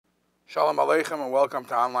Shalom Aleichem and welcome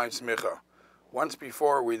to Online Smicha. Once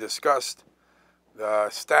before we discussed the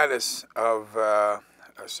status of a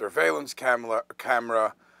surveillance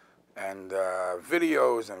camera and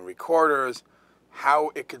videos and recorders,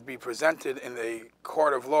 how it could be presented in a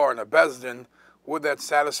court of law in a bezdin. Would that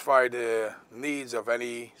satisfy the needs of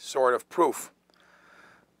any sort of proof?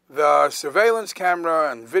 The surveillance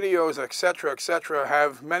camera and videos, etc.,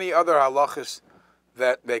 have many other halachas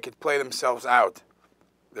that they could play themselves out.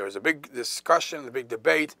 There's a big discussion, a big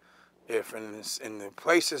debate, if in the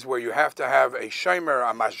places where you have to have a shomer,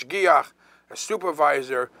 a mashgiach, a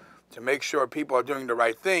supervisor, to make sure people are doing the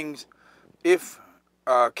right things, if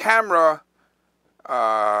a camera,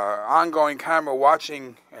 ongoing camera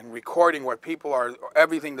watching and recording what people are,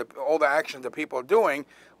 all the actions that people are doing,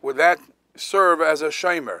 would that serve as a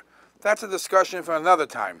shomer? That's a discussion for another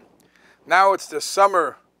time. Now it's the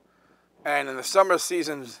summer, and in the summer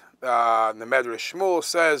seasons, the Medrash Shmuel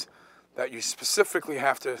says that you specifically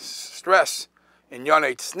have to stress in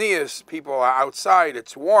Yonei Tznius, people are outside,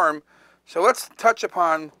 it's warm. So let's touch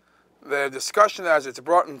upon the discussion as it's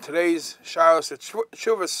brought in today's Shalos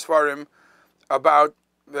Tshuvas Sfarim about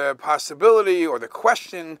the possibility or the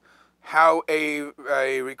question how a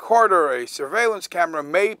recorder, a surveillance camera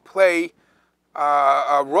may play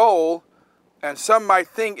a role, and some might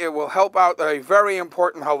think it will help out a very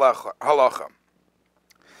important halacha.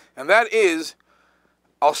 And that is,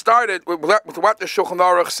 I'll start it with what the Shulchan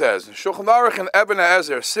Aruch says. The Shulchan Aruch in Eben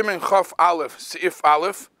Ezer, Siman Chaf Aleph, Seif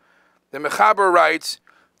Aleph, the Mechaber writes,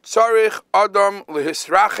 Tzarich Adam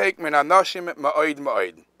lehisrachek min anashim ma'od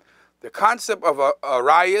ma'od. The concept of a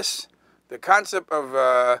rayas, the concept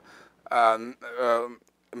of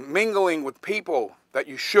mingling with people that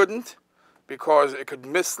you shouldn't, because it could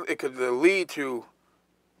lead to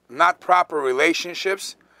not proper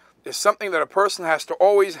relationships, is something that a person has to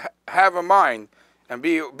always have in mind and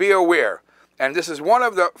be aware. And this is one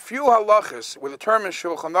of the few halachas where the term in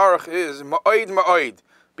Shulchan Aruch is ma'od ma'od.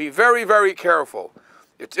 Be very, very careful.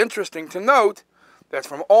 It's interesting to note that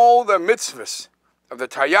from all the mitzvahs, of the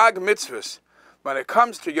Taryag mitzvahs, when it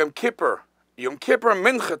comes to Yom Kippur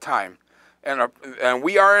mincha time, and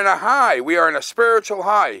we are in a high, we are in a spiritual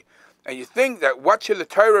high, and you think that what should the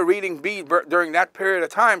Torah reading be during that period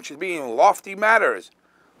of time should be in lofty matters.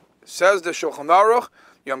 Says the Shulchan Aruch,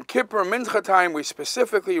 Yom Kippur mincha time, we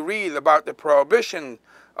specifically read about the prohibition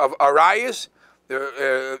of arayas,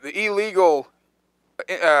 the illegal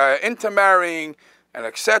intermarrying, and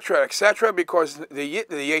etc., because the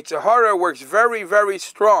Yetzer Hara works very, very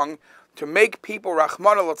strong to make people,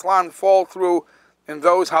 Rachmana Litzlan, fall through in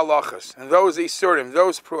those halachas, in those isurim,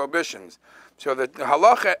 those prohibitions. So the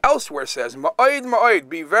halacha elsewhere says, ma'od ma'od,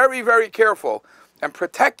 be very, very careful, and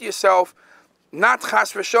protect yourself, not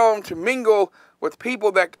chas v'sholom, to mingle with people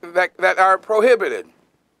that are prohibited.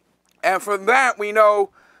 And from that we know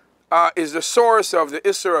is the source of the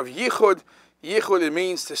Isser of Yichud. Yichud, it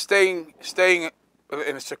means to staying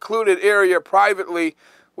in a secluded area privately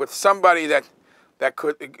with somebody that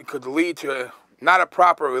could lead to not a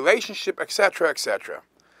proper relationship, etc.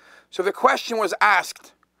 So the question was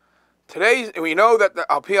asked. Today we know that the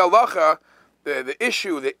Al Pi Halacha, the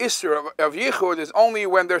issue, the Isser of Yichud is only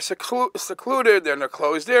when they're secluded, they're in a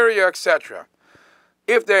closed area, etc.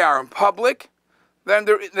 If they are in public, then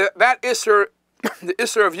that Isser, the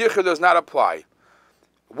Isser of Yichud does not apply.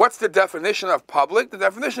 What's the definition of public? The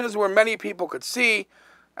definition is where many people could see,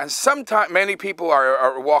 and sometimes many people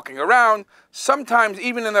are walking around. Sometimes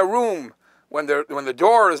even in a room, when the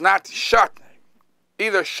door is not shut,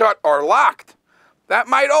 either shut or locked, that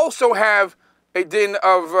might also have a din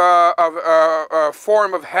of a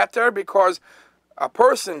form of heter, because a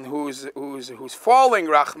person who's falling,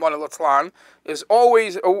 Rachmana Litzlan, is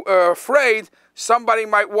always afraid somebody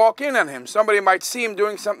might walk in on him, somebody might see him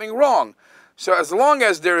doing something wrong. So as long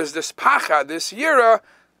as there is this pacha, this yira,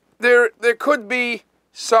 there could be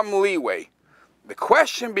some leeway. The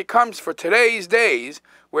question becomes for today's days,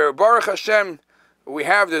 where Baruch Hashem, we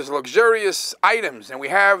have these luxurious items, and we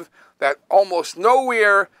have that almost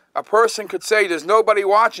nowhere a person could say there's nobody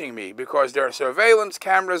watching me, because there are surveillance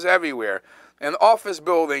cameras everywhere, in office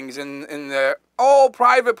buildings, in all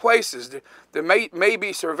private places. There may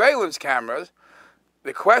be surveillance cameras.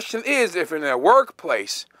 The question is, if in a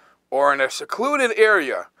workplace or in a secluded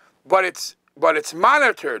area, but it's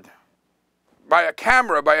monitored by a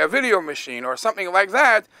camera, by a video machine, or something like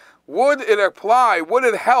that, would it apply, would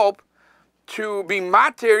it help to be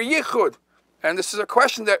mater yichud? And this is a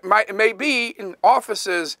question that may be in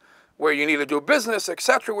offices where you need to do business,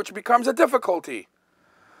 etc., which becomes a difficulty.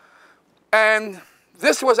 And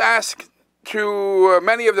this was asked to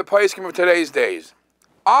many of the poskim of today's days.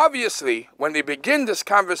 obviously, when they begin this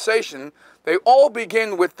conversation, they all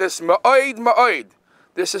begin with this ma'oid ma'oid.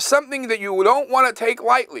 This is something that you don't want to take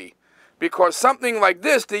lightly, because something like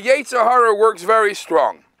this, the Yetzer Hara works very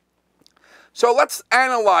strong. So let's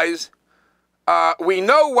analyze. We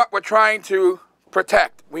know what we're trying to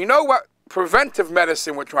protect. We know what preventive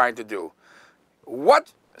medicine we're trying to do.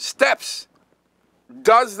 What steps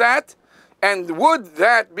does that, and would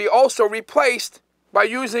that be also replaced by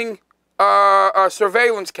using a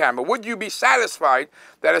surveillance camera? Would you be satisfied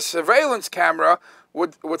that a surveillance camera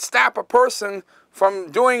would stop a person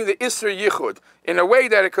from doing the Isser Yichud in a way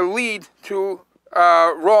that it could lead to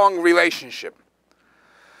a wrong relationship?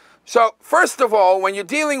 So, first of all, when you're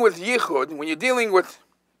dealing with Yichud, when you're dealing with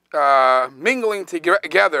mingling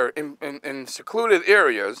together in secluded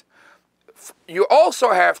areas, you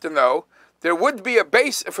also have to know there would be a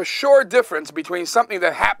for sure difference between something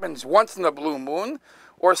that happens once in a blue moon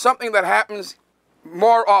or something that happens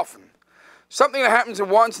more often. Something that happens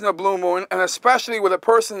once in a blue moon, and especially with a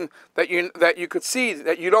person that you could see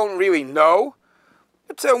that you don't really know,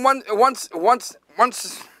 it's a one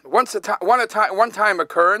time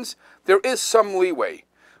occurrence. There is some leeway.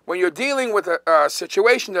 When you're dealing with a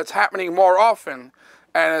situation that's happening more often,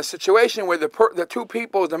 and a situation where the two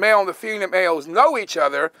people, the male and the females, know each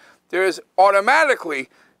other, there is automatically,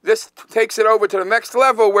 this takes it over to the next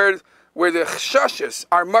level where the chshashes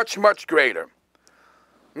are much, much greater.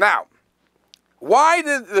 Now, why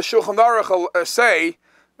did the Shulchan Aruch say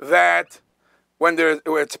that when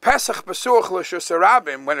it's Pesach Pesuach L'Shus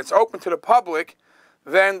Rabim, when it's open to the public,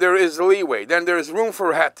 then there is leeway, then there is room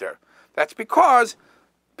for heter? That's because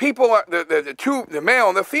people, the male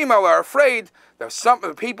and the female, are afraid that some of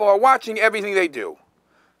the people are watching everything they do.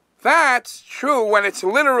 That's true when it's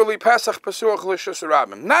literally Pesach Pesuach L'Shus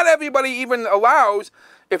Rabim. Not everybody even allows,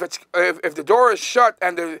 if the door is shut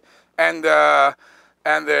and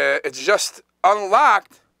it's just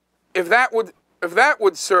unlocked, if that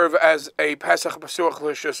would serve as a Pesach Pesuach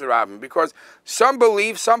L'Shus Rabim, because some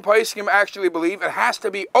poskim actually believe it has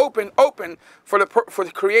to be open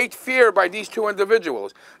to create fear by these two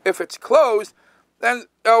individuals. If it's closed, then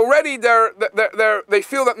already they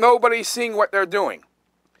feel that nobody's seeing what they're doing.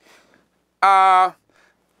 A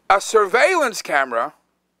surveillance camera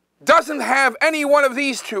doesn't have any one of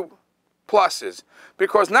these two pluses,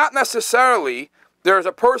 because not necessarily there's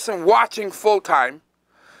a person watching full time.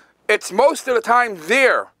 It's most of the time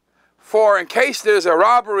there for in case there's a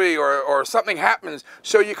robbery or something happens,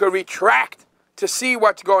 so you can retract to see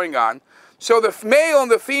what's going on. So the male and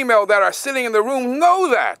the female that are sitting in the room know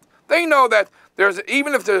that. They know that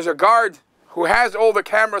even if there's a guard who has all the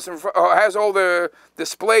cameras or has all the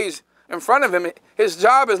displays in front of him, his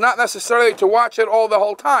job is not necessarily to watch it all the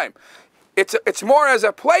whole time. It's more as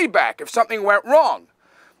a playback if something went wrong.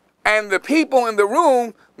 And the people in the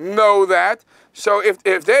room know that. So if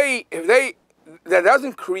that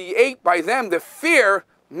doesn't create by them the fear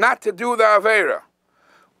not to do the Aveira.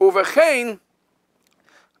 Uvechein,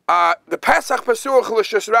 the Pesach Pesuach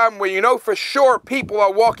L'Shus Rabim, where you know for sure people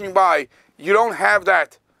are walking by, you don't have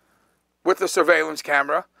that with the surveillance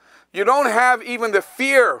camera. You don't have even the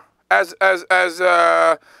fear as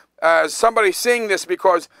somebody seeing this,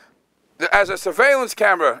 because as a surveillance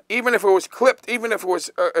camera, even if it was clipped, even if it was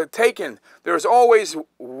taken, there's always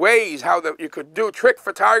ways how you could do trick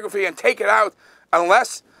photography and take it out,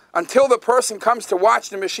 until the person comes to watch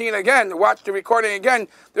the machine again, to watch the recording again.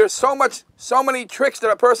 There's so many tricks that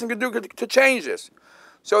a person could do to change this.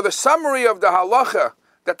 So the summary of the halacha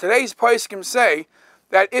that today's poskim say,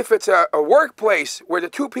 that if it's a workplace where the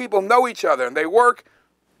two people know each other and they work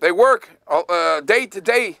day to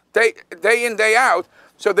day, day in, day out,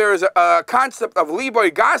 so there is a concept of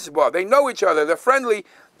liboy gasba. They know each other. They're friendly.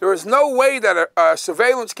 There is no way that a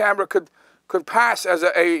surveillance camera could pass as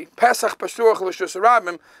a Pesach Pesuach L'Shus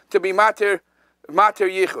Rabim to be matir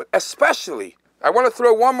yichud. Especially, I want to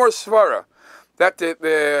throw one more svara, that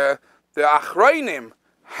the achronim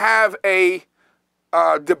have a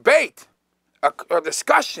debate, a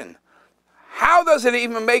discussion. How does it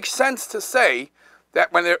even make sense to say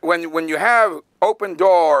that when you have open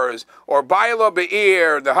doors or Baila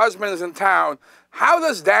Be'ir, the husband is in town, how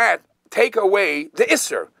does that take away the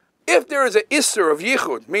Isser? If there is an Isser of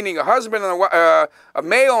Yichud, meaning a husband and a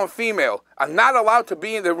male and female are not allowed to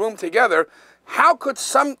be in the room together, how could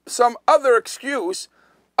some other excuse,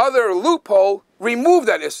 other loophole, remove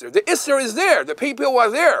that Isser? The Isser is there. The people are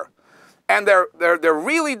there, and they're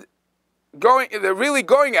really going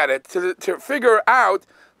at it to figure out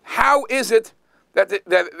how is it that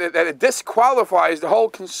it disqualifies the whole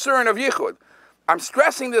concern of Yichud. I'm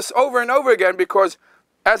stressing this over and over again because,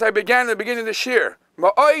 as I began at the beginning of this year,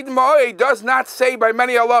 Ma'oid ma'oid does not say by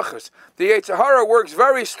many halachas. The Yetzer Hara works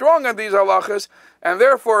very strong on these halachas, and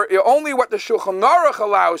therefore only what the Shulchan Aruch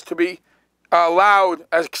allows to be allowed,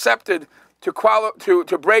 accepted to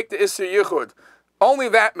break the Isser Yichud, only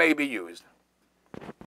that may be used.